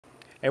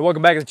Hey,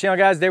 welcome back to the channel,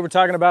 guys. Today we're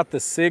talking about the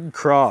SIG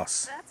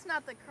Cross. That's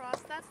not the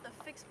cross, that's the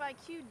Fixed by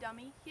Q,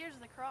 dummy. Here's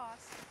the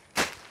cross.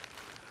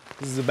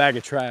 This is a bag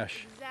of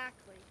trash.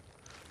 Exactly.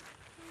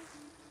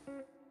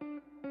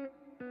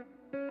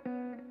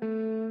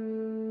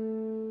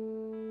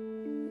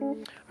 All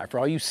right, for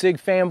all you SIG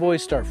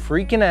fanboys, start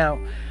freaking out.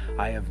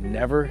 I have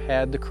never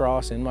had the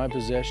cross in my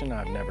possession.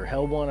 I've never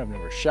held one. I've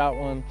never shot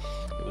one.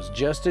 It was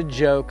just a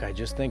joke. I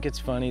just think it's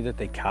funny that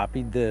they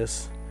copied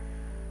this,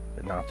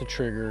 but not the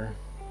trigger.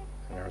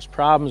 And there was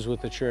problems with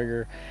the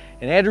trigger.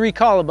 And I had to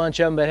recall a bunch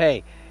of them, but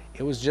hey,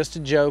 it was just a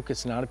joke.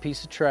 It's not a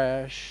piece of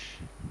trash.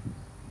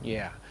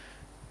 Yeah.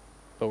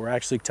 But we're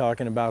actually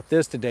talking about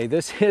this today.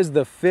 This is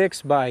the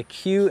Fixed by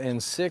Q and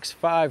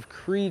 6.5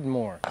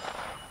 Creedmoor.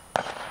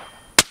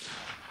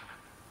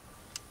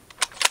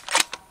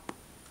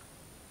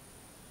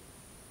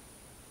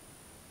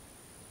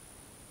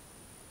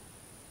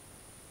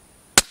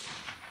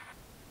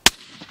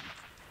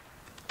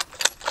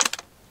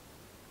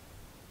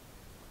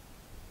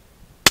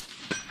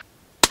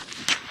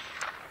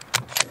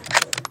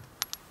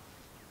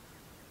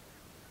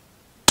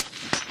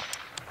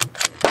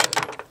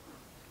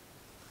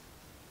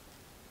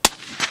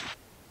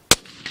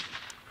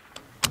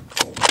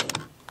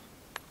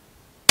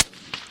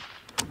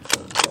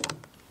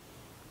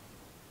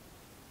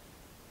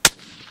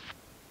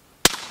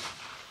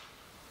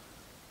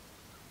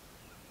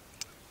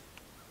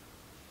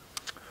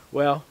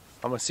 Well,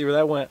 I'm gonna see where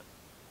that went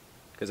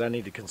because I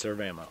need to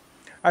conserve ammo. All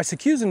right, so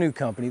Q's a new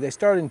company. They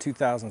started in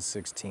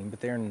 2016, but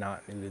they are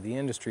not new to the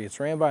industry. It's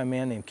ran by a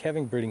man named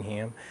Kevin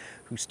Brittingham,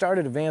 who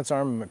started Advanced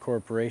Armament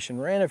Corporation,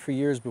 ran it for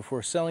years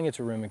before selling it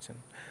to Remington.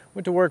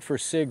 Went to work for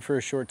SIG for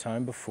a short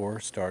time before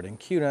starting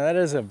Q. Now that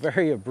is a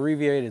very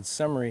abbreviated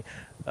summary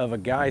of a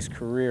guy's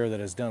career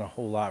that has done a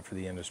whole lot for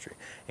the industry,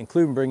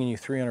 including bringing you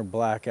 300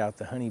 Blackout,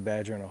 the Honey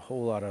Badger, and a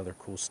whole lot of other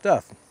cool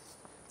stuff.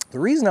 The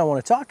reason I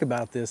want to talk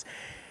about this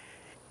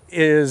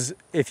is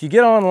if you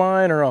get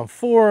online or on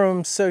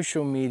forums,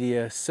 social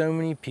media, so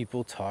many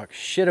people talk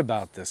shit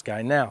about this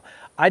guy. Now,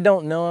 I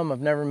don't know him,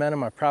 I've never met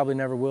him, I probably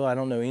never will. I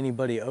don't know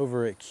anybody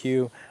over at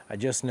Q. I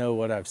just know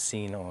what I've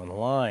seen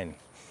online.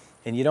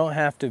 And you don't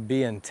have to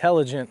be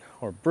intelligent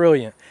or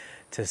brilliant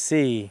to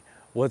see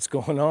what's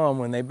going on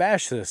when they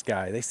bash this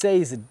guy. They say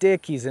he's a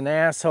dick, he's an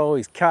asshole,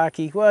 he's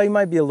cocky. Well, he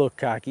might be a little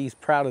cocky. He's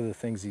proud of the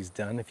things he's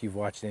done if you've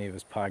watched any of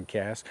his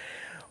podcasts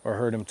or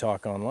heard him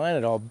talk online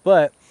at all,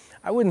 but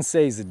I wouldn't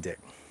say he's a dick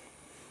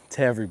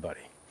to everybody.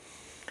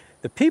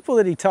 The people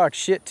that he talks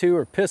shit to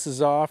or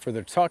pisses off or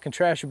they're talking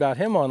trash about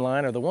him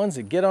online are the ones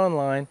that get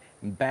online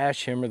and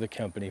bash him or the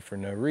company for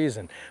no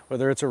reason,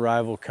 whether it's a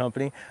rival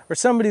company or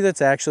somebody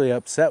that's actually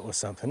upset with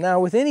something. Now,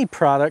 with any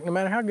product, no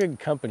matter how good a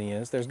company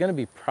is, there's going to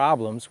be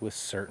problems with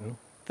certain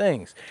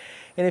things.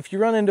 And if you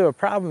run into a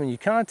problem and you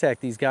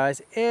contact these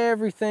guys,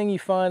 everything you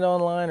find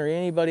online or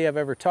anybody I've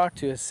ever talked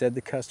to has said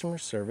the customer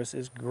service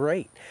is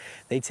great.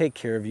 They take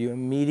care of you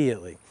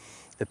immediately.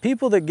 The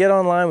people that get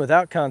online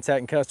without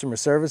contacting customer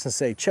service and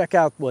say, check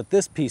out what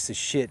this piece of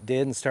shit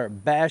did and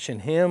start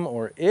bashing him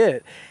or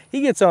it, he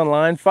gets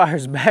online,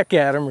 fires back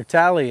at them,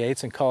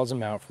 retaliates, and calls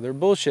them out for their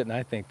bullshit. And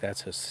I think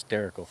that's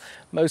hysterical.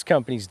 Most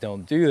companies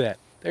don't do that.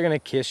 They're going to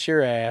kiss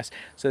your ass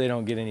so they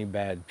don't get any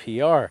bad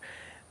PR.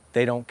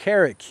 They don't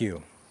care at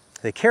Q.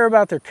 They care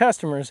about their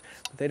customers,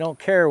 but they don't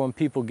care when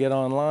people get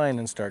online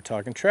and start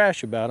talking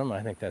trash about them.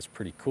 I think that's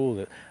pretty cool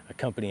that a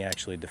company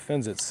actually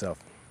defends itself.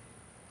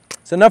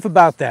 So enough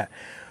about that.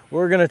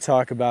 We're going to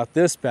talk about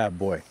this bad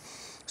boy.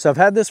 So I've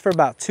had this for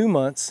about 2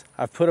 months.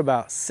 I've put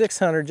about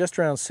 600, just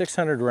around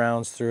 600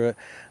 rounds through it.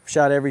 I've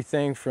shot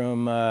everything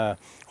from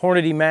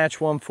Hornady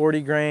Match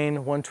 140 grain,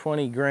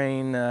 120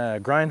 grain,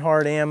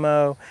 Grindhard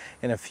ammo,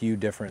 and a few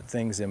different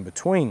things in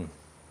between.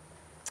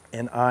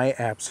 And I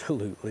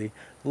absolutely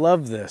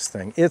love this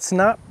thing. It's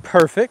not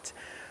perfect,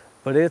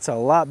 but it's a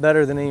lot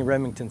better than any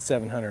Remington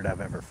 700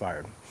 I've ever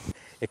fired.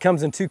 It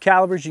comes in 2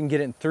 calibers. You can get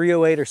it in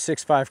 308 or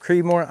 6.5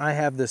 Creedmoor. I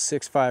have the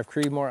 6.5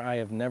 Creedmoor. I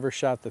have never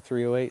shot the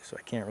 308, so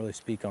I can't really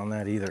speak on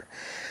that either.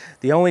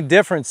 The only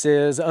difference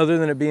is, other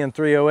than it being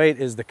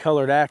 308, is the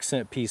colored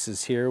accent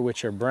pieces here,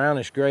 which are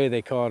brownish gray,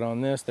 they call it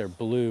on this. They're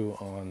blue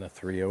on the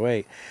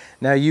 308.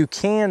 Now, you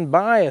can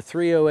buy a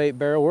 308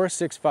 barrel or a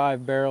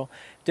 6.5 barrel,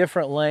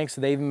 different lengths.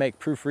 They even make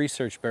proof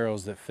research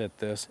barrels that fit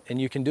this, and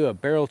you can do a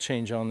barrel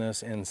change on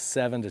this in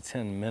 7 to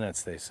 10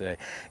 minutes, they say.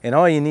 And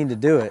all you need to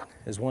do it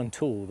is one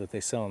tool that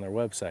they sell on their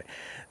website.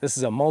 This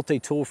is a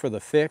multi-tool for the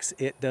fix.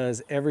 It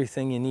does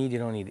everything you need. You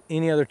don't need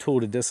any other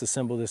tool to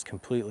disassemble this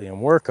completely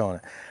and work on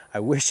it. I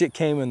wish it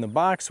came in the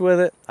box with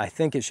it. I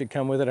think it should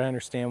come with it. I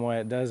understand why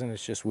it doesn't.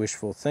 It's just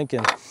wishful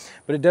thinking.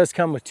 But it does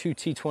come with 2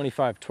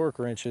 T25 torque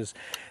wrenches.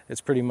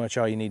 That's pretty much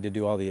all you need to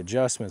do all the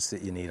adjustments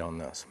that you need on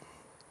this.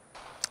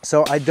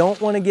 So I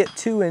don't want to get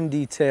too in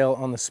detail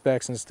on the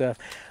specs and stuff.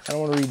 I don't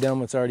want to redone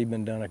what's already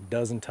been done a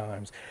dozen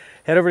times.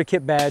 Head over to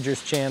Kip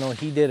Badger's channel.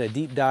 He did a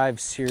deep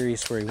dive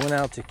series where he went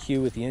out to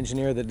Q with the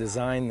engineer that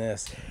designed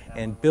this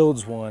and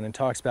builds one and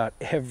talks about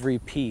every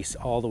piece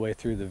all the way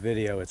through the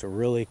video. It's a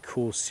really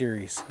cool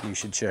series. You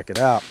should check it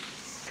out.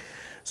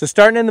 So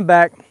starting in the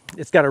back,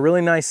 it's got a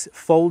really nice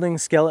folding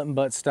skeleton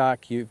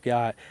buttstock. You've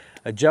got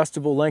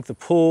adjustable length of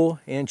pull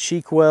and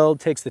cheek weld.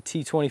 Takes the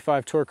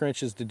T25 torque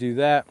wrenches to do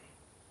that.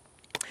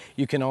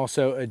 You can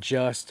also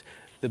adjust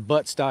the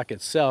buttstock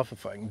itself,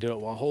 if I can do it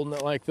while holding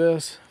it like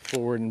this,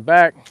 forward and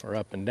back or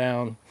up and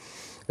down.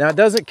 Now it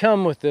doesn't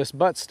come with this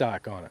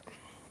buttstock on it.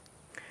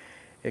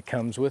 It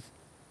comes with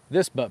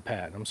this butt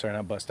pad. I'm sorry,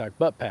 not buttstock,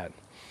 butt pad.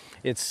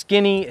 It's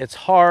skinny, it's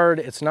hard,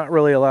 it's not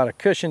really a lot of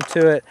cushion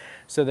to it,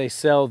 so they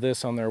sell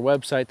this on their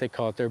website. They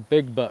call it their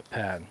big butt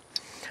pad.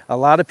 A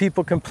lot of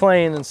people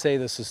complain and say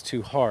this is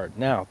too hard.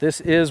 Now,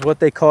 this is what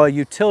they call a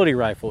utility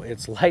rifle.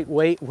 It's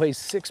lightweight, weighs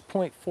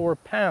 6.4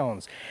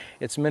 pounds.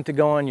 It's meant to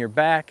go on your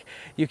back.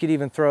 You could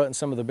even throw it in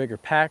some of the bigger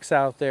packs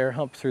out there,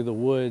 hump through the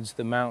woods,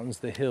 the mountains,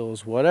 the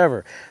hills,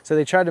 whatever. So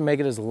they try to make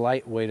it as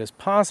lightweight as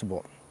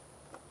possible.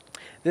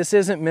 This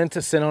isn't meant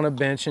to sit on a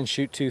bench and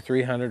shoot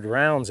 200-300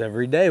 rounds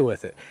every day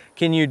with it.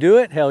 Can you do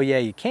it? Hell yeah,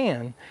 you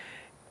can.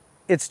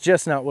 It's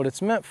just not what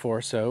it's meant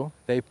for, so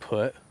they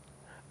put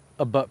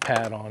a butt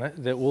pad on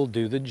it that will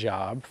do the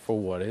job for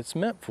what it's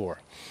meant for.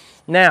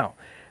 Now,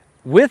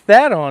 with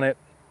that on it,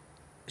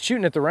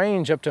 shooting at the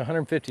range up to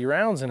 150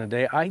 rounds in a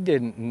day, I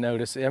didn't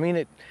notice. I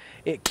mean,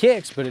 it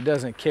kicks, but it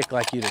doesn't kick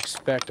like you'd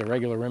expect a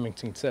regular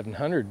Remington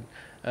 700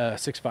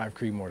 6.5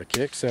 Creedmoor to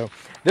kick. So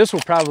this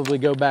will probably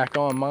go back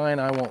on mine.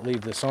 I won't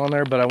leave this on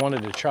there, but I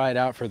wanted to try it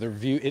out for the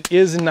review. It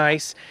is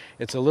nice.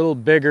 It's a little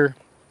bigger,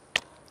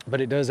 but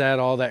it does add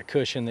all that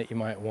cushion that you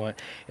might want.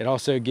 It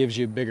also gives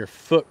you a bigger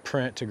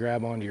footprint to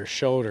grab onto your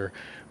shoulder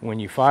when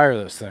you fire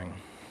this thing.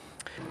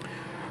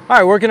 All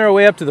right, working our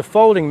way up to the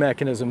folding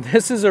mechanism.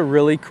 This is a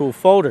really cool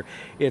folder.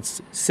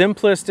 It's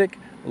simplistic,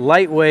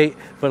 lightweight,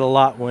 but a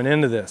lot went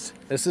into this.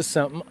 This is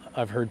something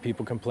I've heard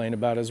people complain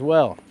about as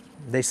well.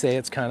 They say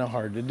it's kind of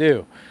hard to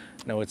do.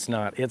 No, it's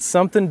not. It's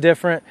something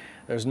different.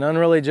 There's none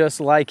really just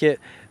like it.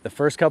 The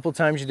first couple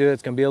times you do it,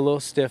 it's going to be a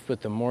little stiff,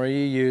 but the more you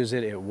use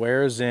it, it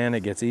wears in,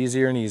 it gets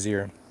easier and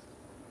easier.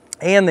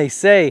 And they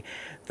say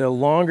the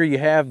longer you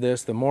have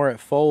this, the more it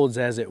folds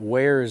as it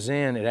wears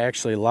in, it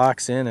actually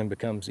locks in and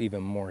becomes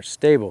even more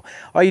stable.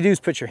 All you do is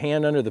put your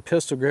hand under the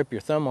pistol grip,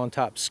 your thumb on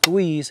top,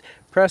 squeeze,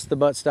 press the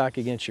buttstock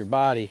against your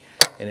body,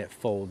 and it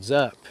folds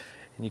up.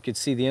 And you can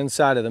see the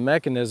inside of the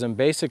mechanism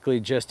basically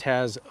just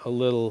has a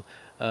little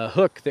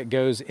hook that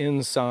goes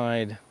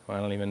inside, well,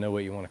 I don't even know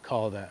what you want to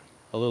call that,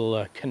 a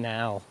little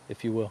canal,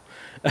 if you will.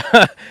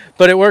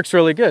 But it works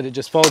really good. It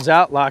just folds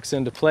out, locks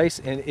into place,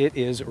 and it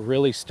is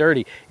really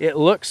sturdy. It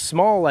looks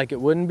small like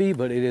it wouldn't be,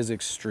 but it is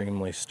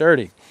extremely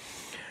sturdy.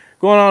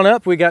 Going on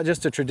up, we got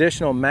just a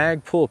traditional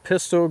mag pull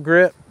pistol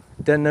grip.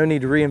 No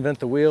need to reinvent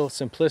the wheel.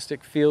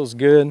 Simplistic, feels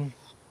good.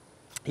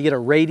 You get a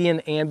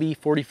Radian Ambi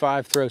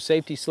 45 throw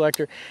safety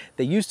selector.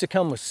 They used to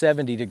come with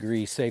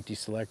 70-degree safety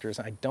selectors.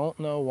 I don't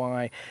know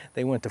why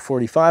they went to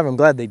 45. I'm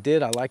glad they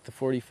did. I like the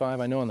 45.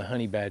 I know on the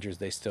Honey Badgers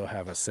they still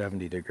have a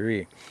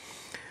 70-degree.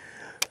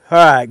 All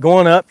right,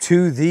 going up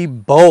to the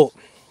bolt.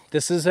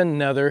 This is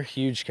another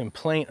huge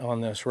complaint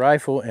on this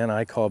rifle, and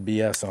I call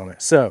BS on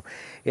it. So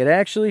it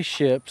actually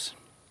ships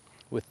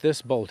with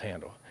this bolt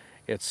handle.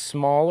 It's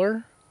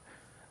smaller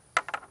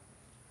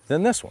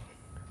than this one.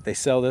 They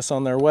sell this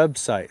on their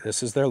website.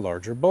 This is their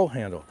larger bolt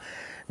handle.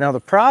 Now the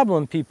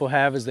problem people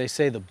have is they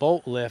say the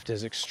bolt lift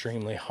is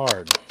extremely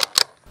hard.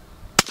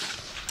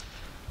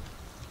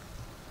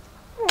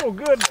 Oh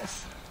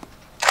goodness.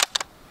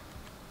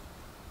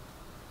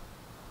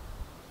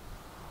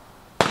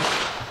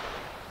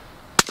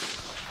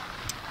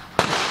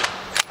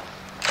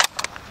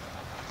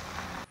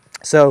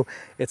 So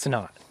it's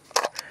not.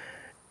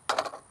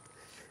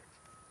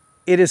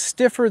 It is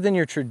stiffer than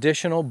your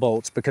traditional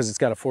bolts because it's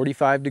got a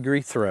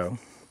 45-degree throw,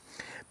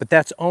 but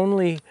that's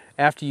only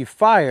after you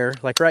fire.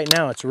 Like right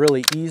now, it's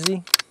really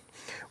easy.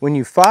 When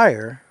you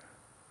fire,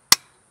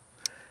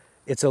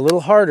 it's a little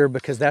harder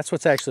because that's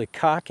what's actually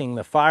cocking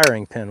the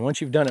firing pin.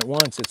 Once you've done it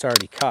once, it's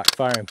already cocked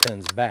firing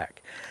pins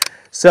back.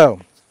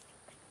 So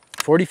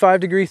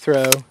 45-degree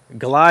throw,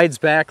 glides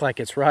back like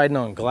it's riding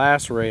on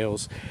glass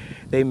rails.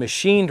 They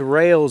machined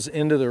rails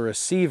into the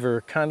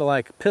receiver, kind of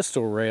like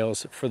pistol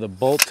rails, for the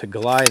bolt to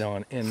glide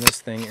on, and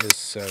this thing is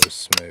so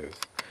smooth.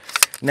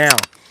 Now,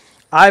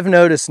 I've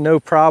noticed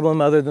no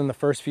problem other than the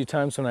first few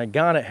times when I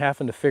got it,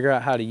 having to figure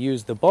out how to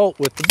use the bolt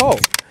with the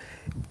bolt.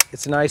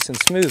 It's nice and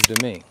smooth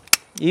to me,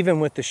 even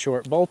with the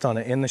short bolt on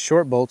it, and the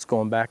short bolt's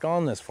going back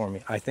on this for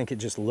me. I think it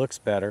just looks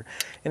better,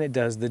 and it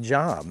does the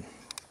job.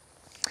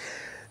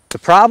 The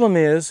problem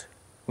is,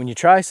 when you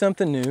try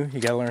something new, you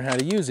gotta learn how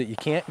to use it. You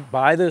can't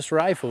buy this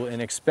rifle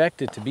and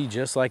expect it to be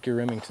just like your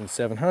Remington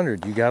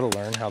 700. You gotta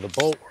learn how the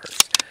bolt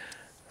works.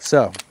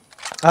 So,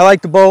 I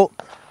like the bolt.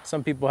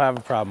 Some people have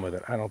a problem with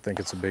it. I don't think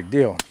it's a big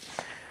deal.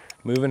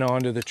 Moving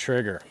on to the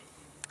trigger.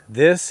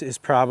 This is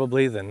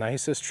probably the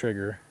nicest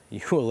trigger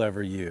you will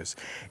ever use.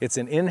 It's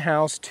an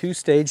in-house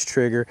 2-stage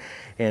trigger,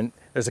 and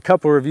there's a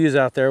couple reviews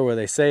out there where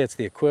they say it's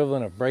the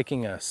equivalent of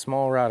breaking a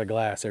small rod of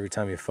glass every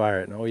time you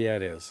fire it, and oh yeah,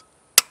 it is.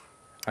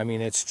 I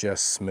mean, it's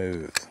just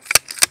smooth.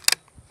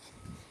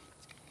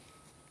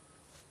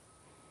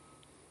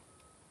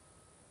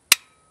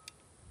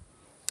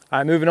 All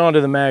right, moving on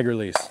to the mag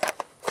release.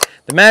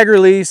 The mag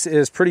release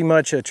is pretty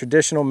much a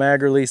traditional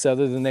mag release,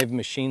 other than they've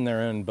machined their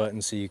own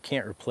buttons, so you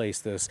can't replace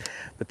this.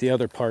 But the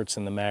other parts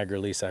in the mag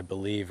release, I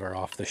believe, are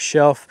off the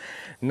shelf.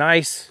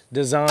 Nice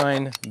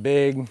design,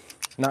 big,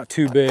 not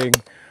too big,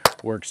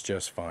 works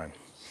just fine.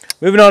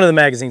 Moving on to the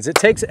magazines. It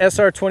takes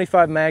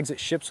SR25 mags. It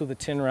ships with a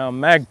 10-round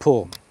mag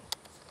pull.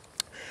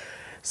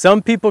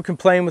 Some people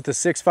complain with the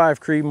 6.5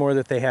 Creedmoor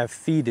that they have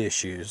feed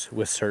issues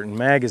with certain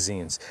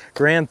magazines.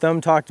 Grand Thumb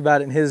talked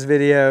about it in his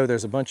video.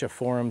 There's a bunch of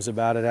forums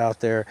about it out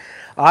there.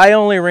 I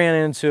only ran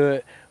into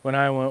it when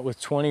I went with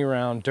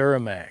 20-round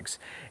Duramags.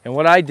 And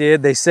what I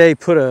did, they say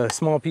put a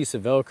small piece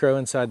of Velcro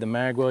inside the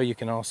mag well. You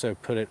can also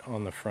put it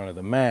on the front of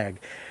the mag.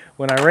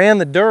 When I ran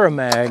the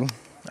Duramag,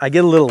 I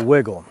get a little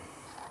wiggle.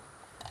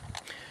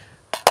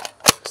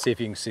 See if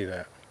you can see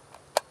that.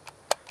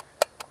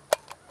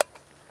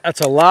 That's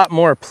a lot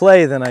more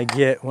play than I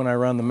get when I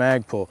run the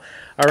Magpul.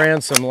 I ran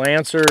some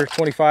Lancer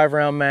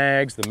 25-round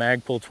mags, the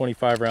Magpul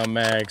 25-round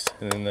mags,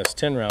 and then this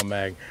 10-round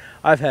mag.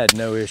 I've had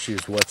no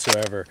issues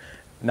whatsoever,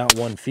 not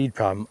one feed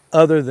problem,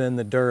 other than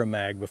the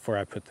Duramag before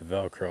I put the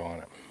Velcro on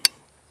it.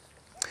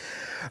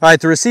 All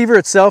right, the receiver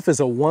itself is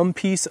a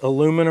one-piece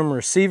aluminum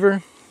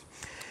receiver.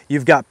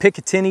 You've got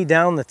Picatinny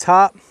down the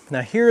top.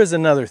 Now here is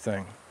another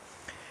thing.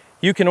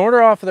 You can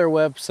order off of their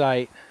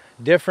website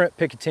different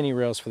Picatinny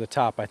rails for the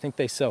top. I think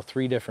they sell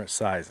 3 different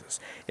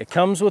sizes. It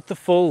comes with the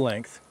full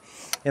length.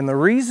 And the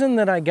reason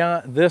that I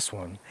got this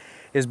one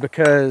is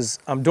because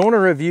I'm doing a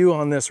review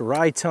on this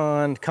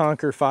Riton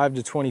Conquer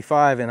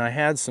 5-25, and I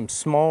had some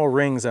small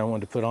rings I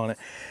wanted to put on it,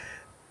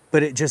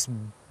 but it just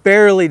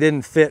barely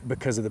didn't fit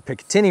because of the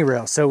Picatinny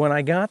rail. So when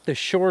I got the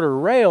shorter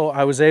rail,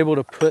 I was able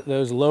to put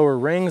those lower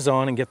rings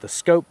on and get the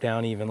scope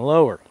down even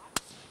lower.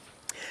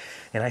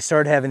 And I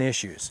started having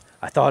issues.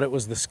 I thought it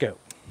was the scope.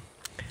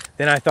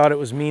 Then I thought it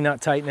was me not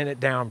tightening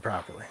it down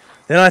properly.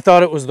 Then I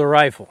thought it was the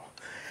rifle.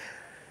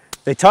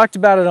 They talked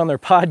about it on their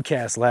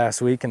podcast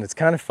last week, and it's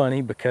kind of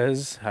funny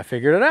because I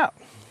figured it out.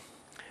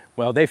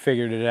 Well, they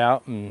figured it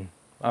out, and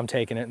I'm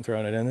taking it and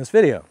throwing it in this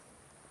video.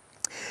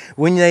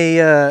 When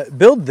they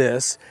build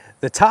this,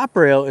 the top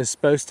rail is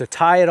supposed to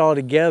tie it all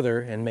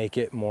together and make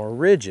it more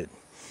rigid.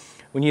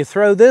 When you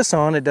throw this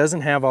on, it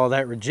doesn't have all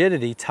that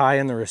rigidity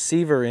tying the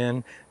receiver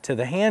in to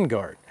the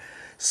handguard.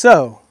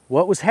 So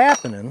what was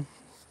happening,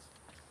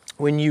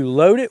 when you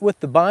load it with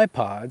the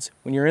bipods,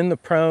 when you're in the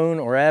prone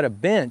or at a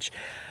bench,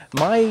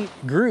 my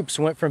groups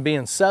went from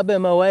being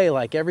sub-MOA,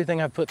 like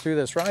everything I put through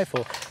this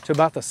rifle, to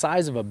about the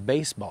size of a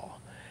baseball.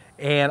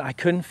 And I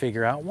couldn't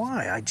figure out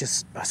why.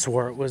 I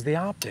swore it was the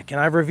optic. And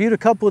I've reviewed a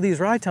couple of these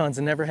Rytons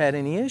and never had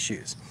any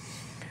issues.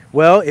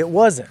 Well, it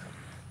wasn't.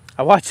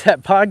 I watched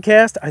that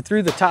podcast, I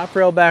threw the top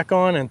rail back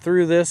on and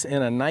threw this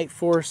in a Night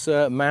Force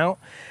mount.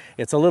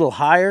 It's a little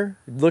higher,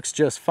 it looks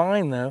just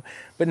fine though,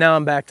 but now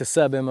I'm back to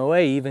sub-MOA,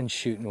 even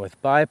shooting with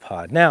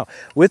bipod. Now,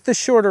 with the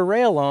shorter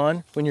rail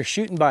on, when you're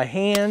shooting by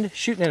hand,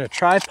 shooting in a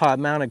tripod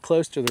mounted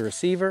close to the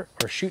receiver,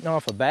 or shooting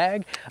off a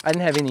bag, I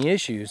didn't have any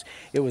issues.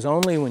 It was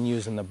only when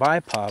using the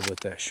bipod with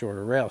that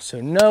shorter rail. So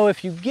know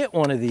if you get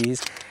one of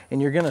these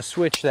and you're gonna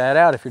switch that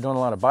out, if you're doing a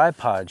lot of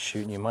bipod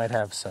shooting, you might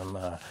have some,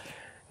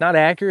 not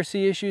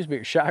accuracy issues, but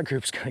your shot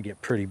group's gonna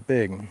get pretty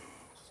big.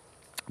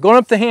 Going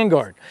up the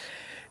handguard.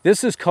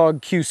 This is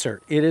called Q-Cert.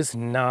 It is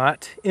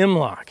not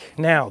M-LOK.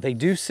 Now, they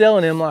do sell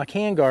an M-LOK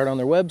handguard on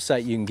their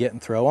website you can get and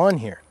throw on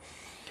here.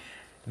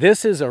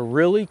 This is a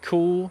really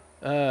cool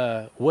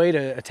way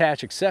to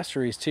attach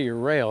accessories to your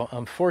rail.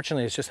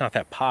 Unfortunately, it's just not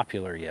that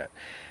popular yet.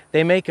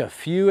 They make a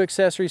few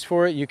accessories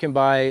for it. You can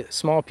buy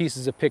small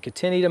pieces of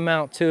Picatinny to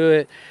mount to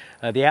it.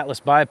 The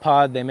Atlas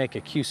bipod, they make a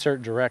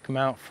Q-Cert direct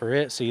mount for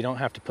it, so you don't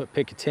have to put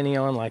Picatinny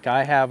on like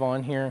I have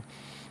on here.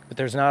 But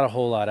there's not a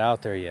whole lot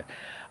out there yet.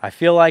 I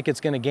feel like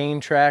it's going to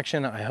gain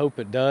traction. I hope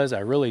it does. I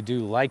really do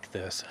like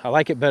this. I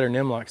like it better than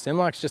M-LOK.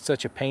 M-LOK's just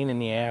such a pain in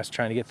the ass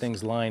trying to get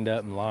things lined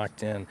up and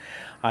locked in.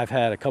 I've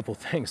had a couple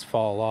things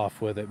fall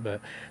off with it,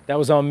 but that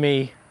was on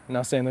me. I'm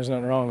not saying there's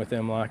nothing wrong with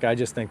M-LOK. I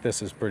just think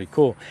this is pretty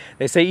cool.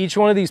 They say each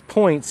one of these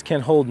points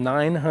can hold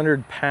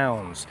 900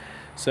 pounds.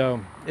 So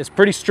it's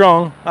pretty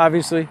strong,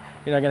 obviously.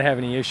 You're not going to have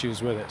any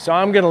issues with it. So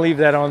I'm going to leave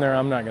that on there.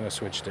 I'm not going to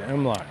switch to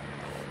M-LOK. All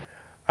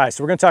right,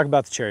 so we're going to talk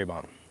about the Cherry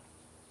Bomb.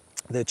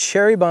 The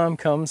Cherry Bomb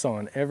comes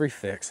on every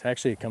fix.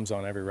 Actually, it comes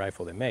on every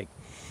rifle they make.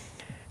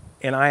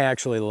 And I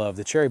actually love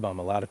the Cherry Bomb.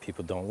 A lot of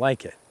people don't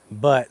like it.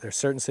 But there's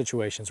certain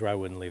situations where I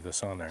wouldn't leave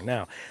this on there.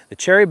 Now, the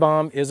Cherry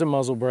Bomb is a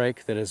muzzle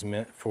brake that is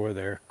meant for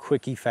their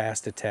quickie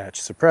fast attach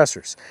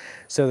suppressors.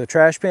 So the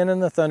Trash Pan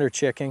and the Thunder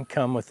Chicken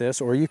come with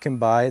this, or you can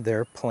buy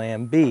their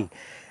Plan B.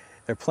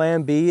 Their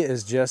Plan B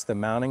is just the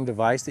mounting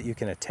device that you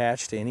can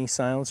attach to any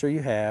silencer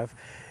you have.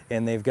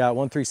 And they've got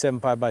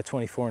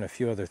 137.5x24 and a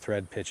few other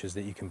thread pitches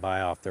that you can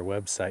buy off their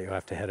website. You'll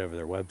have to head over to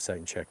their website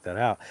and check that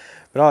out.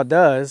 But all it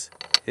does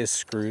is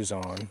screws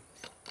on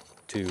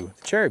to the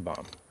Cherry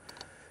Bomb.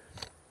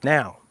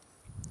 Now,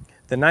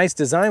 the nice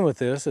design with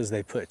this is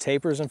they put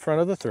tapers in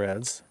front of the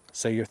threads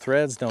so your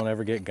threads don't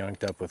ever get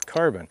gunked up with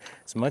carbon.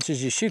 As much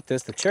as you shoot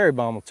this, the Cherry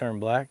Bomb will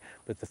turn black,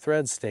 but the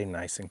threads stay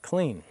nice and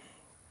clean.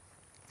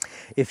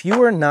 If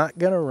you are not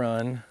going to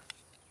run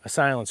a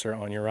silencer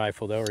on your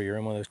rifle though, or you're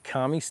in one of those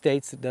commie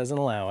states that doesn't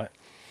allow it,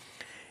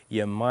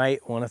 you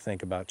might want to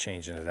think about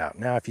changing it out.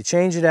 Now, if you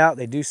change it out,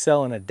 they do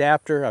sell an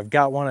adapter. I've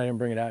got one, I didn't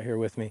bring it out here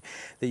with me,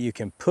 that you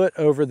can put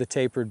over the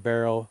tapered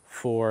barrel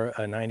for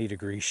a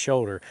 90-degree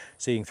shoulder,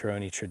 so you can throw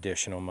any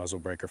traditional muzzle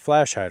brake or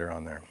flash hider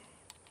on there.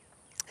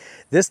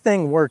 This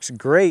thing works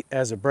great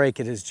as a brake.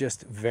 It is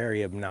just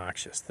very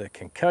obnoxious. The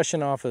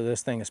concussion off of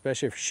this thing,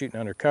 especially if you're shooting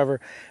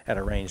undercover at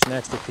a range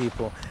next to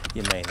people,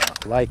 you may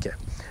not like it.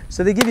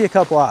 So they give you a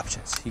couple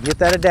options. You can get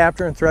that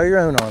adapter and throw your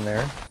own on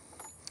there.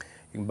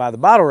 You can buy the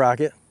bottle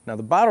rocket. Now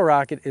the bottle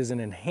rocket is an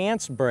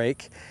enhanced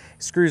brake.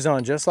 It screws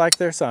on just like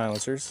their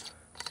silencers.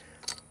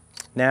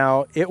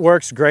 Now it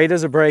works great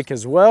as a brake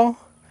as well.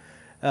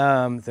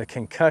 The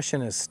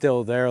concussion is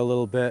still there a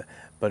little bit,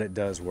 but it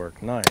does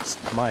work nice.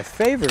 My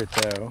favorite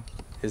though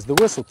is the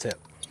whistle tip.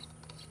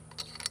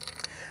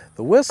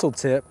 The whistle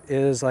tip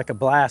is like a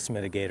blast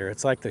mitigator.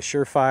 It's like the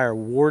Surefire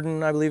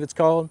Warden, I believe it's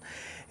called.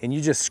 And you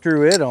just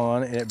screw it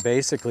on and it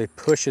basically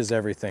pushes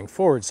everything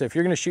forward. So if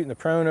you're gonna shoot in the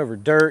prone over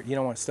dirt, you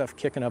don't want stuff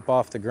kicking up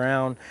off the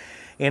ground,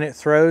 and it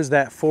throws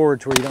that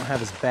forward to where you don't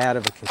have as bad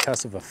of a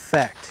concussive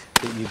effect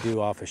that you do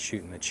off of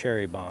shooting the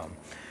cherry bomb.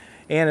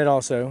 And it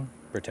also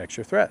protects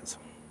your threads.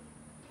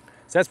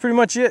 So that's pretty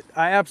much it.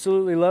 I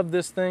absolutely love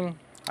this thing.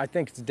 I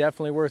think it's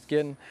definitely worth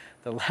getting.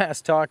 The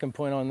last talking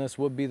point on this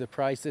would be the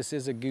price. This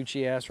is a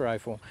Gucci ass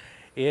rifle.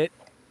 It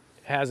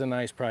has a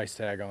nice price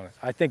tag on it.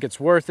 I think it's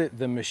worth it.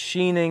 The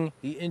machining,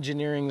 the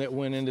engineering that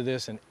went into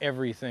this, and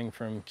everything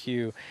from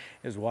Q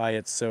is why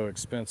it's so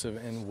expensive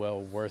and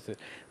well worth it.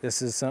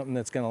 This is something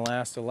that's gonna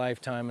last a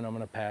lifetime, and I'm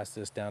gonna pass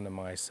this down to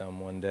my son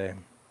one day.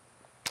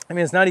 I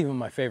mean, it's not even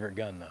my favorite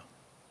gun though.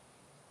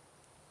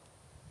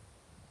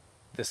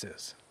 This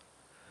is.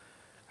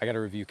 I got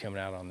a review coming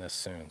out on this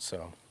soon,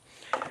 so.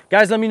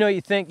 Guys, let me know what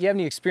you think. You have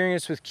any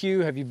experience with Q?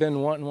 Have you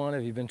been wanting one?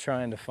 Have you been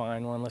trying to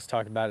find one? Let's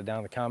talk about it down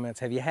in the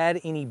comments. Have you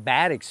had any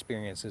bad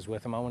experiences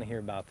with them? I want to hear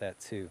about that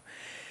too.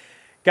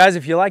 Guys,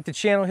 if you like the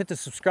channel, hit the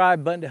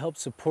subscribe button to help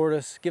support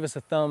us. Give us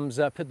a thumbs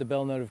up, hit the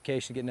bell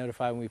notification to get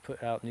notified when we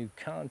put out new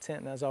content.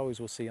 And as always,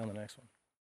 we'll see you on the next one.